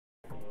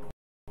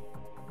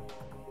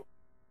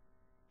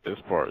This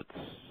part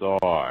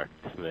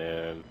sucks,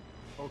 man.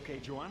 Okay,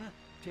 Joanna,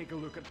 take a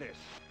look at this.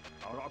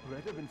 Our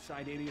operative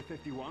inside Area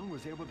 51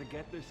 was able to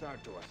get this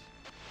out to us.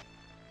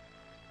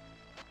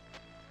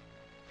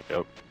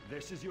 Yep.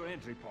 This is your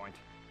entry point.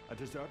 A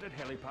deserted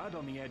helipad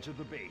on the edge of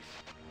the base.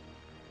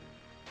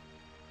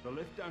 The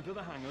lift down to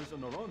the hangars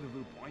and the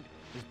rendezvous point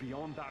is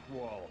beyond that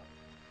wall.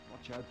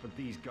 Watch out for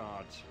these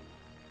guards.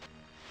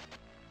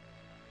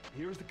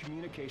 Here's the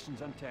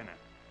communications antenna.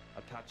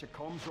 Attach a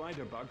comms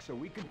rider bug so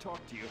we can talk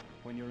to you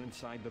when you're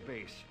inside the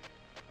base.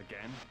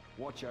 Again,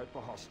 watch out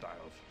for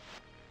hostiles.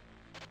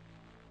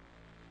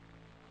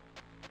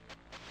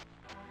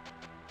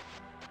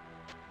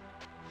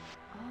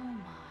 Oh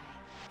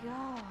my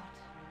god.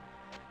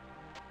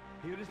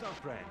 Here is our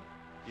friend.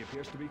 He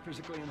appears to be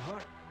physically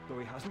unhurt, though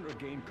he hasn't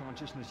regained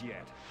consciousness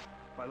yet.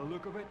 By the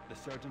look of it, the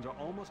surgeons are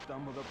almost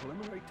done with their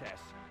preliminary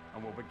tests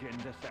and will begin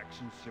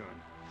dissection soon.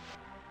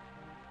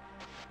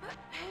 But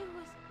who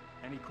was...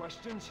 Any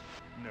questions?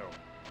 No.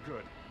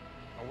 Good.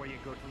 Away you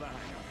go to the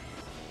hangar.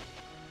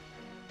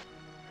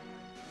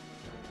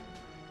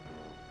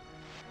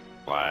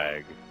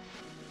 Flag.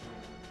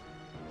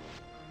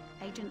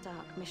 Agent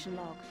Dark, mission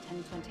log,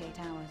 10:28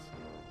 hours.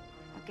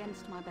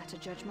 Against my better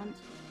judgment,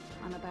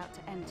 I'm about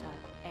to enter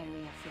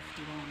Area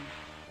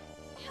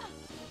 51.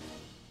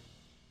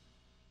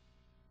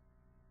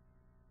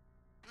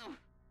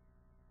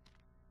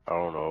 I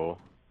don't know.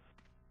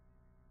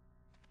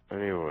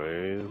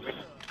 Anyways.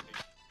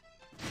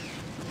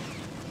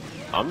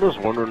 I'm just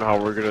wondering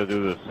how we're gonna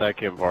do the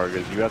second part,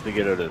 because you have to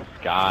get a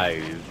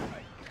disguise.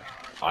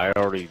 I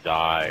already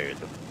died.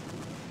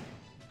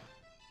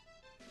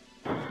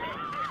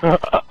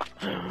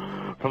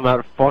 From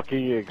that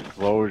fucking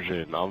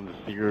explosion, I'm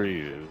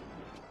serious.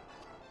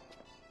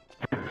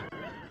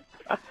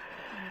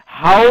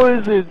 How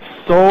is it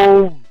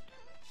so...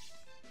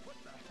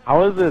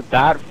 How is it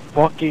that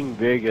fucking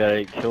big that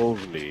it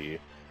kills me?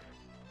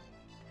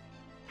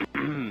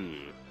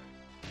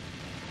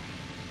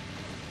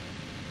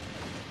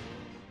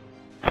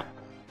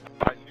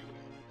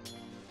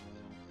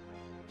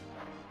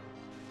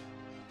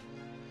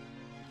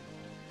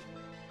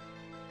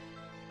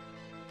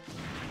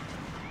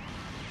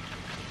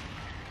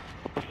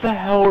 What the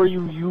hell are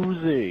you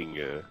using?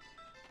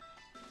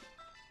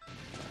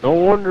 No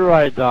wonder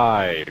I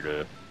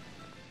died.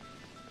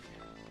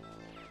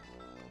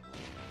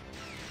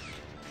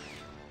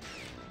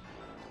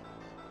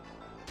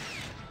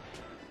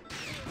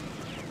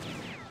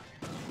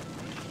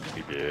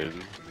 He did.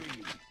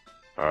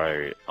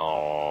 Alright,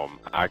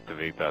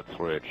 activate that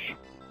switch.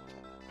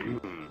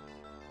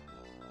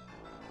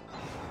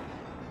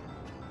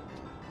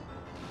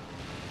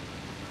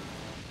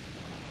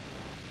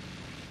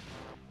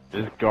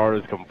 This guard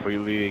is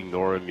completely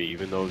ignoring me,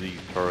 even though these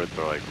turrets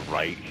are like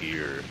right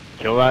here.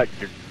 Kill that.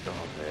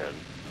 Oh man.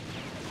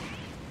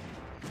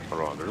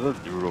 Hold on, there's a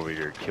dude over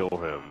here. Kill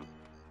him.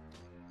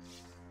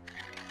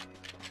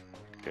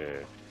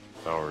 Okay,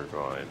 now we're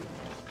fine.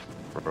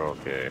 We're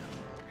okay.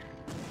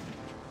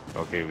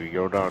 Okay, we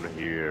go down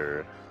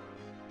here.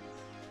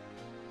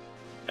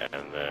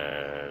 And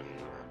then...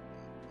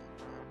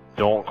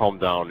 Don't come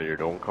down here,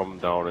 don't come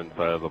down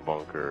inside of the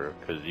bunker,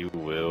 because you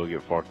will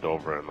get fucked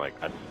over in like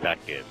a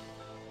second.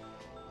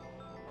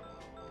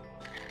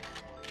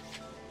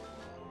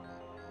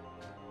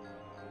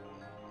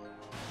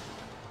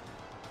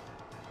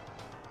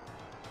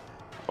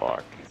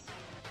 Fuck.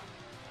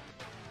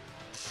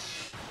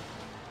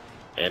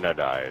 And I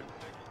died.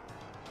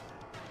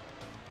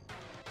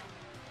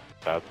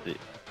 That's the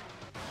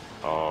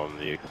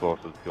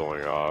explosive's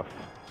going off.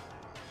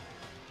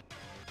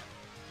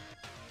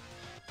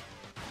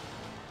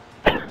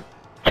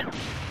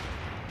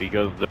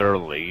 Because there are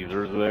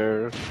lasers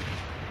there.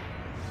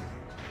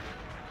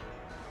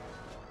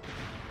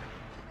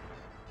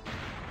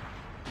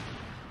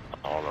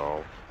 I don't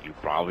know. You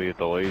probably hit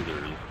the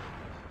lasers.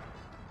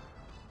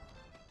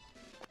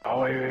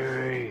 Oh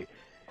wait.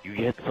 You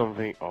get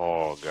something.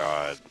 Oh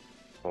god.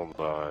 Hold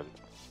on.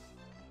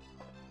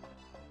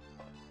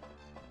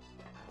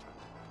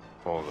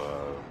 Hold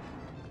on.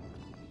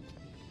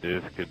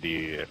 This could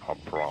be a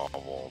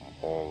problem.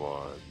 Hold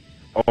on.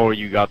 Oh,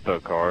 you got the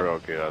card?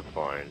 Okay, that's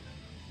fine.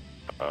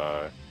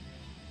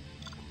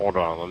 Hold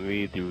on, let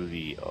me do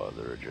the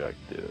other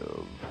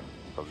objective.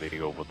 Let me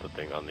go put the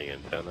thing on the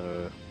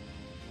antenna,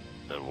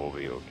 and we'll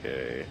be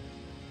okay.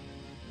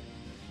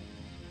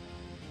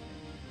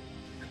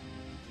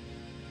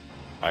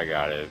 I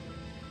got it.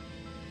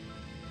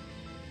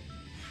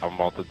 I'm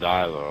about to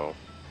die though,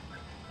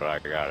 but I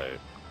got it.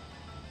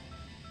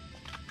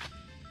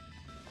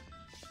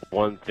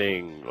 One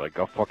thing, like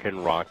a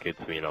fucking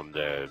rocket's me and I'm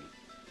dead.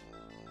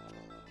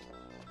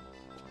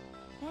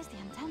 There's the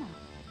antenna.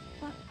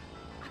 But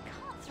I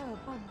can't throw a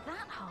bug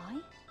that high.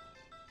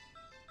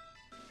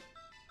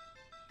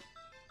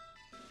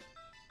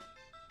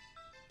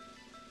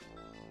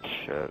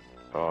 Shit.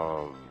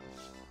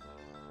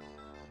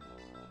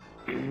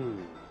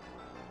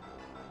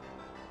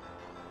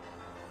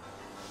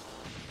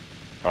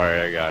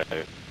 Alright, I got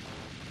it.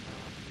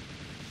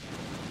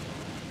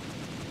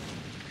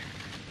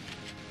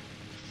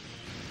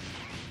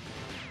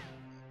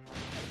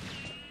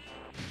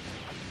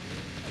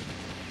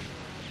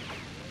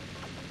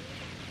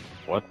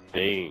 What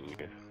thing?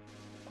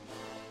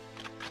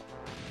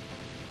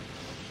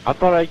 I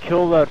thought I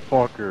killed that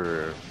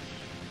fucker.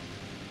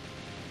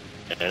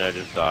 And I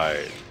just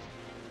died.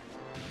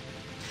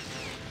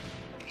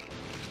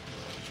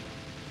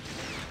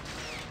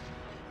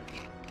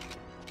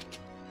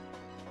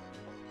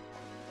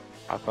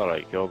 I thought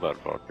I killed that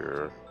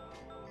fucker.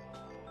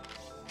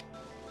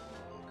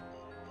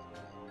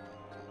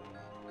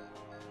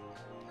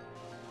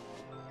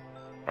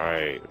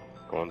 Alright,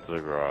 going to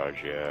the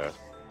garage, yeah.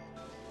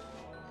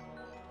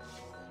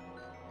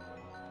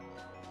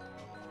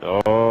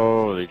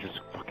 Oh, they just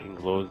fucking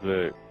closed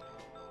it.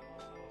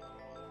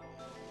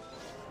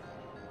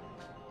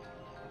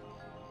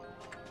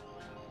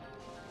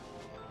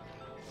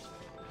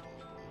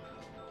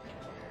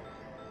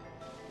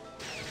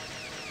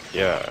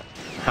 Yeah.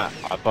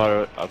 I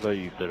thought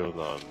you said it was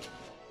on.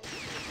 I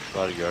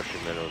thought you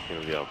actually meant it was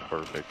gonna be on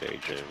perfect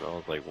agent. I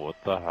was like, what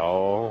the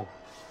hell?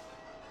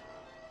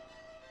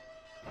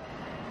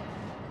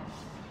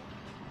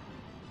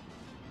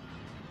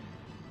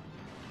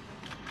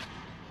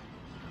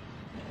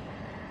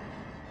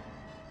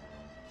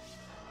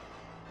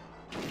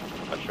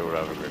 Not sure what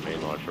have a grenade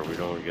launcher. We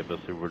don't get the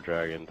super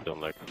dragon until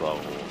next level,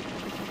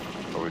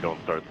 or we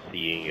don't start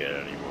seeing it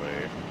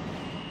anyway.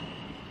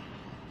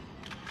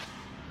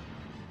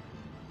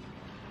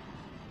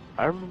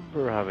 I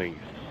remember having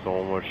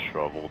so much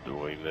trouble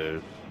doing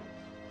this.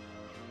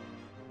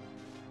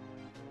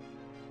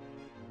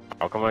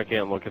 How come I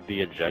can't look at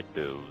the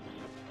objectives?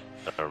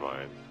 Never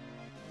mind.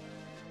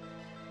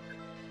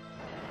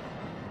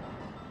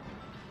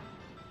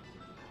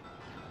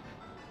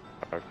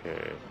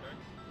 Okay.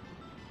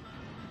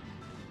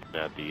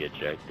 Not the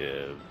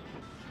objectives.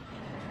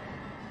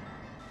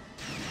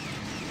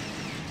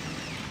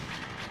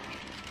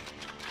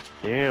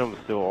 Damn,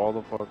 still all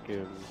the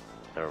fucking...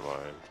 Never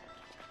mind.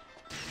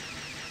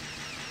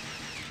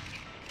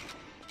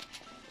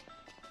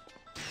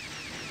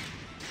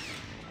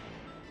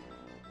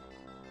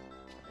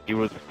 He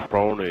was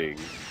proning.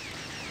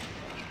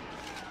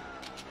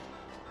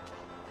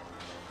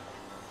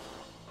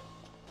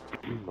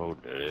 Oh,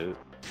 did it?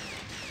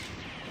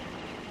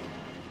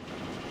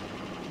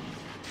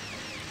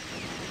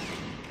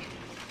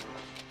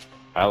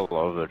 I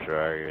love the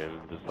dragon.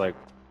 It's like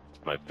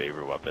my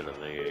favorite weapon in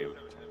the game.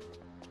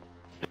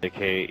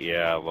 Decay,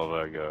 yeah, I love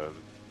that gun.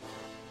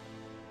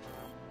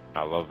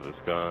 I love this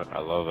gun. I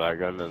love that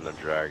gun and the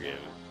dragon.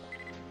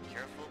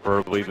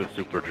 Preferably the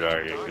super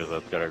dragon, because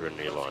that's got a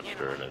grenade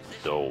launcher and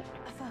it's dope.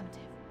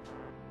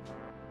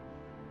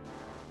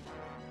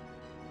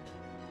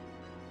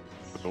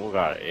 Don't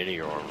got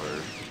any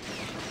armor.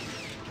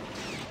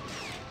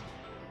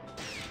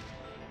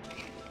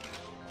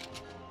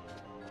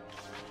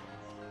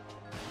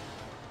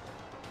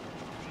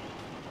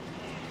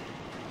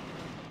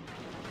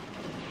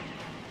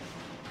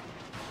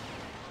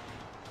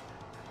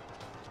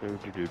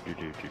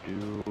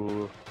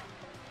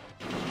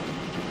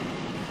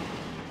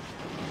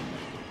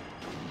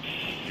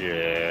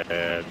 Shit.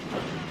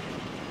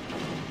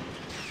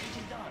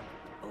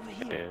 Over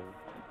here. Man.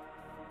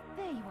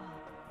 There you are.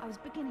 I was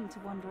beginning to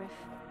wonder if...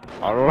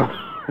 I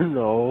don't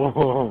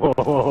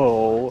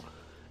know.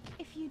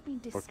 If you'd been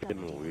discovered.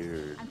 Fucking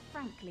weird. And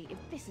frankly, if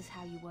this is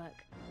how you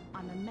work,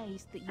 I'm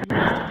amazed that you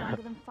lasted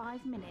longer than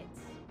 5 minutes.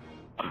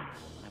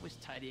 I was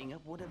tidying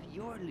up one of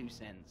your loose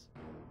ends.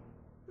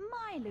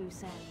 My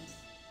loose ends.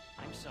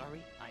 I'm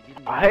sorry, I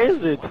didn't... Why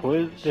is it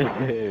twisted?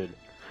 I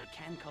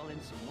can call in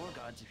some more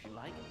guards if you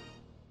like.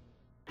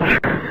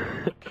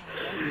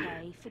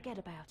 Okay, forget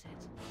about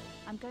it.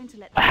 I'm going to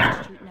let the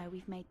Institute know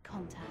we've made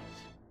contact.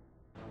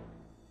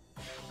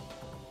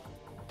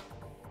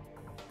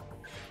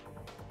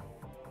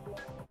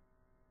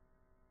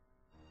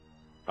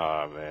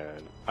 Aw,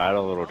 man. I had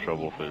a little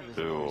trouble with this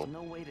too. There's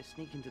no way to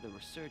sneak into the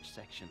research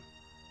section.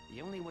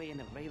 The only way in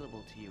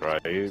available to you is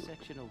Right. a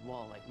section of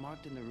wall like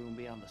marked in the room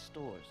beyond the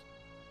stores.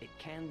 It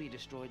can be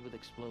destroyed with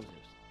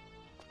explosives.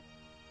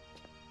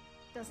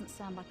 Doesn't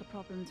sound like a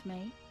problem to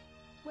me.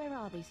 Where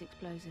are these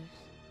explosives?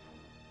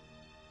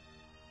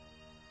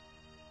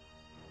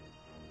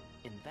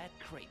 In that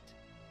crate.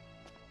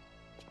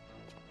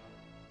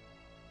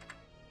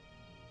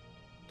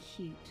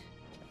 Cute.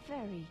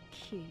 Very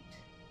cute.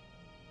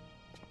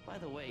 By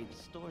the way, the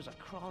stores are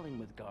crawling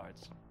with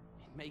guards.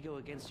 It may go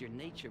against your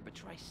nature, but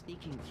try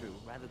sneaking through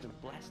rather than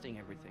blasting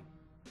everything.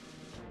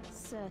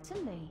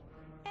 Certainly.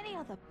 Any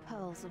other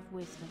pearls of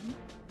wisdom?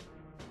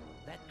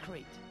 That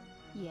crate,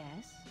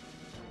 Yes.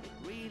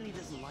 it really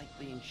doesn't like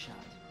being shot.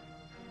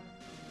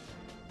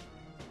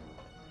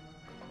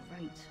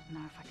 Great.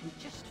 Now if I can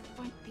just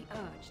fight the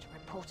urge to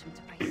report him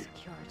to base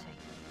security.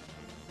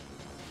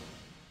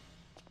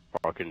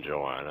 Fucking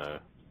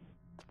Joanna.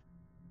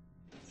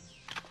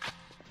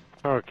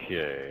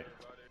 Okay.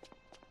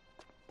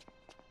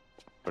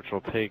 Which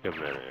will take a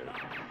minute.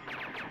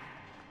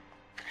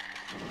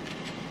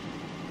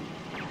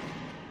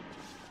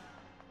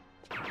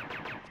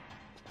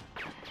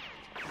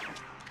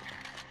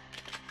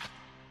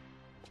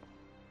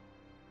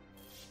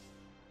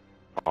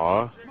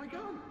 Aw.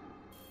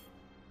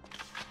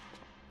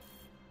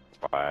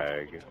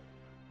 lag.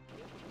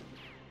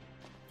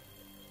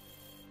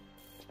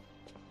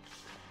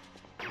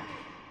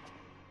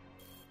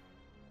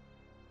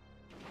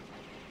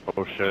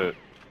 Oh shit.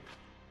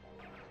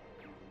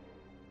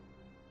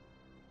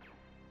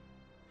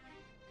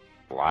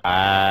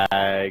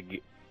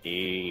 Lagging.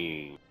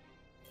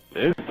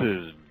 This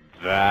is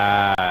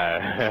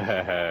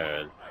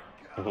bad.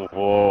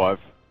 Whoa,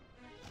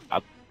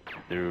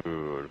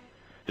 dude.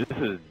 This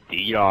is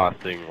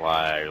DDoSing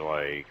lag,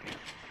 like.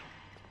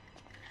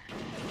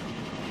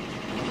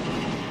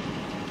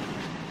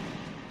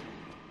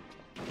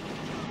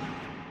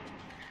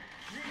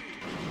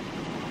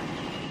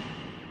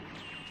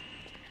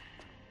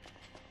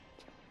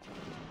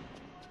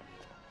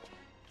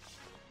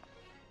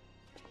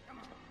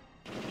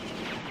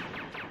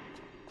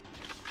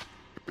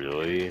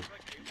 Really?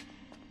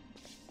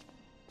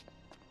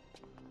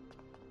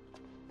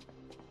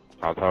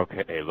 That's how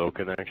Halo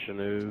connection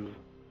is?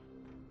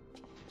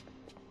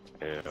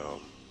 Damn.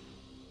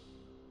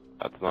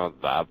 That's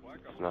not that.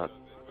 It's not.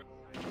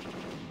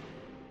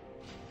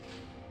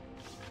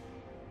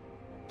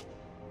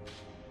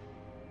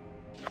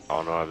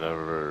 Oh no, I've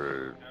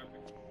never.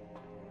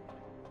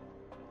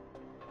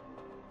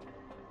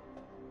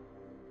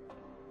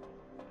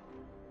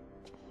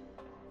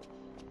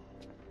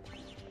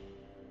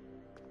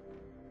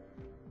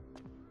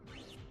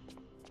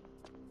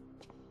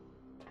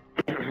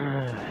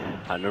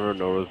 I never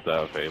noticed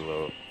that with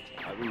Halo.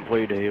 I haven't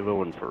played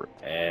Halo in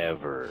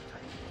forever.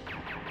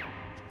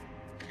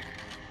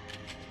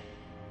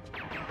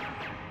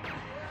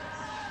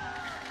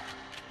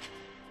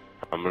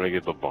 I'm gonna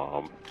get the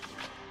bomb.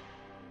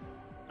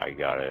 I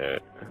got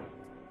it.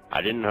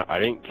 I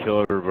didn't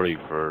kill everybody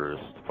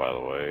first, by the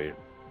way.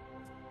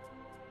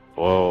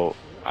 Well,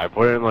 I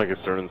put it in like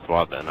a certain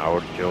spot, then I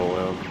would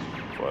kill him,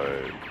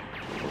 but.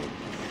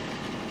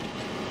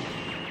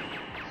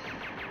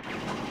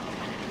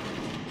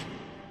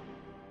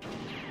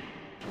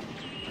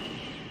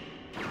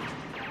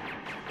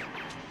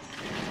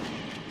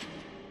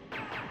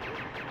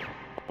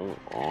 Hold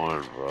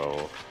on,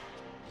 bro.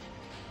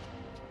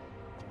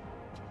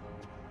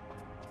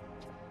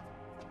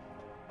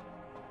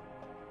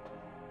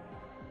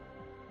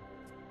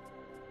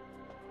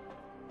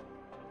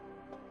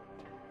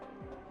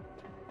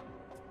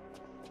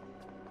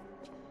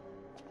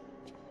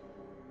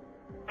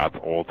 That's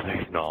old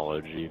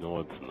technology, no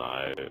it's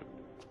not.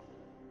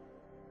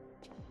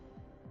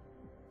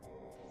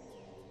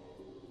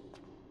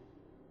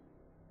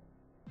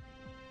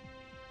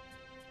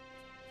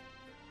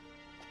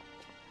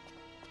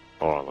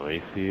 Hold on, let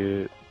me see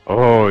it.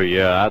 Oh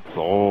yeah, that's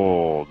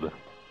old.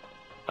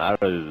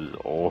 That is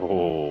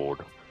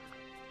old.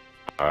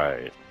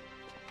 Alright.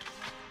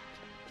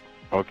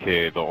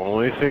 Okay, the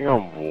only thing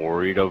I'm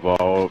worried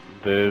about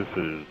this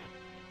is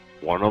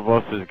one of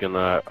us is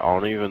gonna, I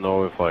don't even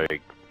know if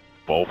like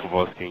both of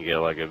us can get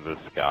like a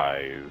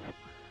disguise.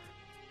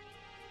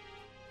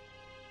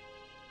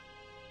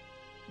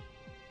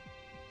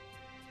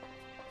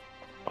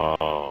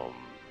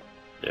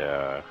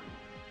 Yeah.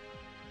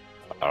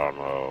 I don't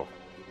know.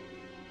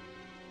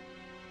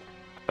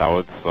 That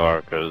would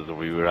suck, cause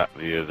we would have,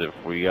 because if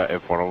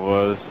one of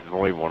us, if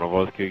only one of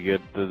us could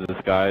get the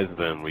disguise,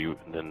 then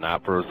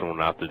that person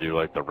would have to do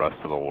like the rest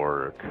of the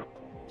work.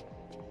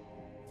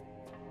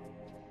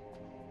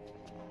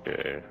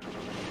 Okay.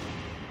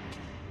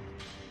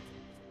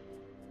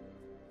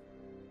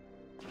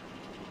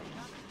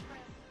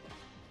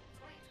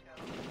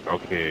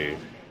 Okay.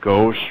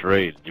 Go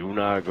straight. Do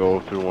not go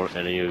through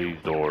any of these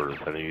doors.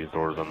 Any of these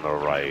doors on the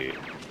right.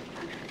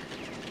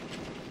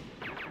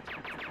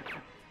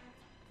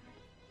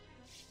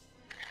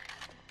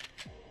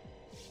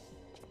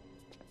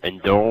 And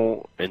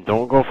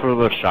don't go for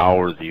the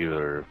showers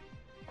either.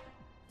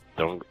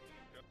 Don't.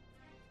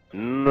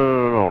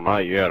 No,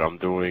 not yet. I'm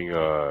doing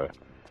I'm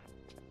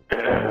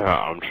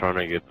trying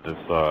to get this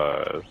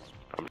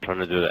I'm trying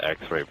to do the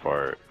X-ray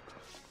part.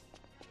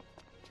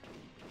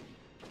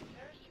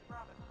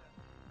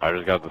 I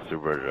just got the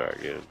super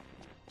jacket.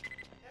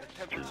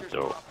 Which is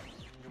dope.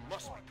 You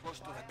must be close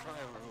to the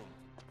cryo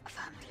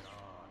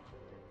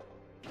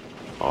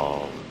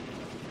room.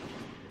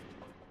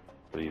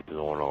 Leave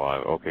no one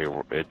alive. Okay,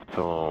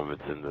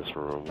 it's in this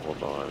room.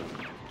 Hold on.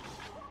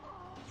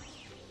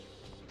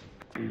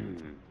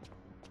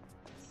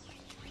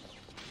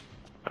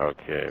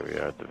 Okay, we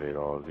activate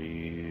all of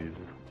these.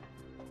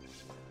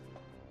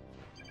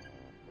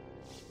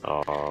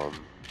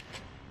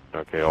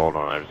 Okay, hold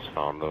on. I just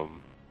found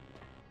them.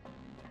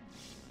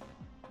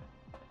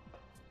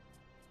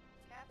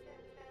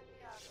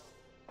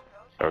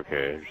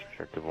 Okay,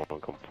 objective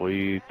 1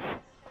 complete.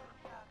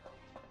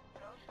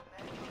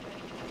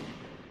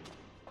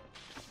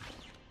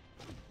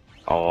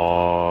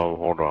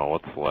 Hold on,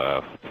 what's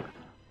left?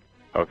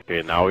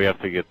 Okay, now we have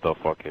to get the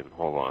fucking,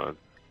 hold on.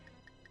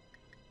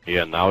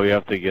 Yeah, now we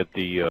have to get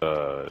the,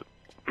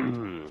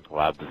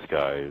 lab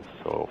disguise,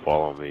 so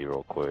follow me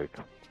real quick.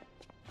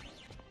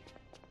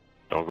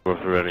 Don't go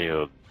through any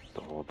of,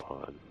 hold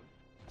on.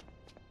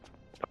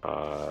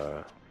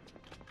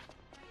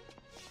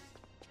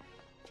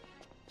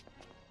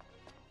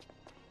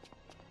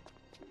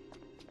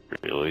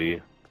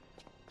 Really?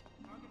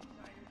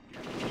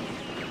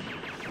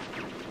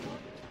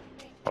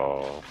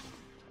 Oh.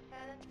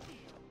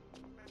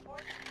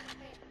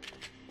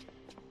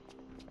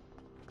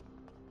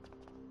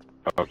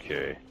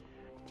 Okay.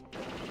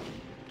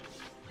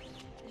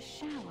 The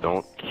showers.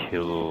 Don't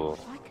kill.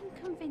 I can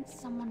convince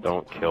someone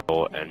Don't to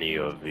kill any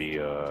of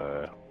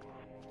the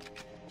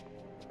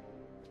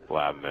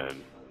lab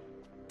men.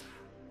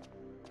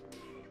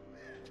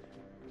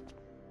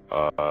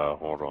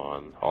 Hold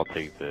on. I'll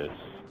take this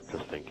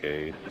just in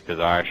case, because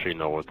I actually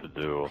know what to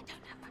do.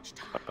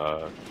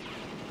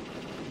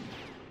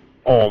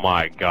 Oh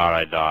my god,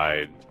 I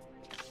died.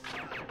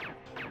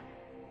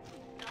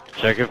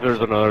 Check if there's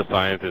another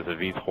scientist, if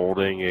he's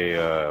holding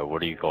a,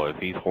 what do you call it?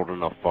 If he's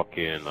holding a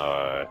fucking,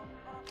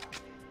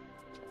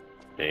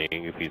 thing,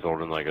 if he's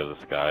holding like a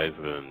disguise,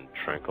 then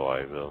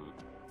tranquilize him.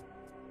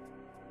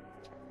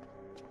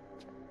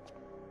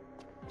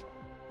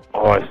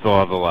 Oh, I still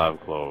have the lab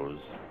clothes.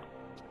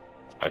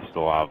 I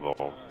still have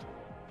them.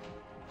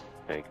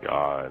 Thank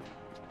God.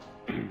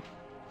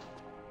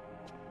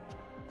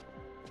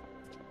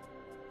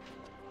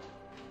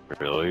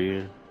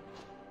 Really?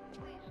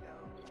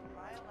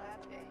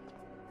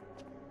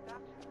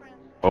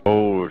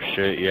 Oh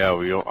shit, yeah,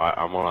 we don't,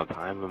 I'm on a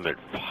time limit,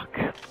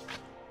 fuck.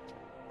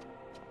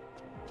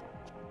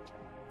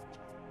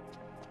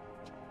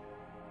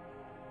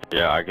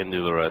 Yeah, I can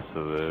do the rest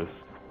of this,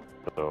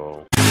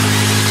 so.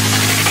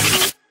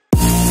 I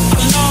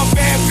love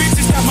bad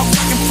bitches, that's my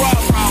fucking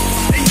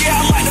problem. And yeah,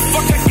 I like to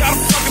fuck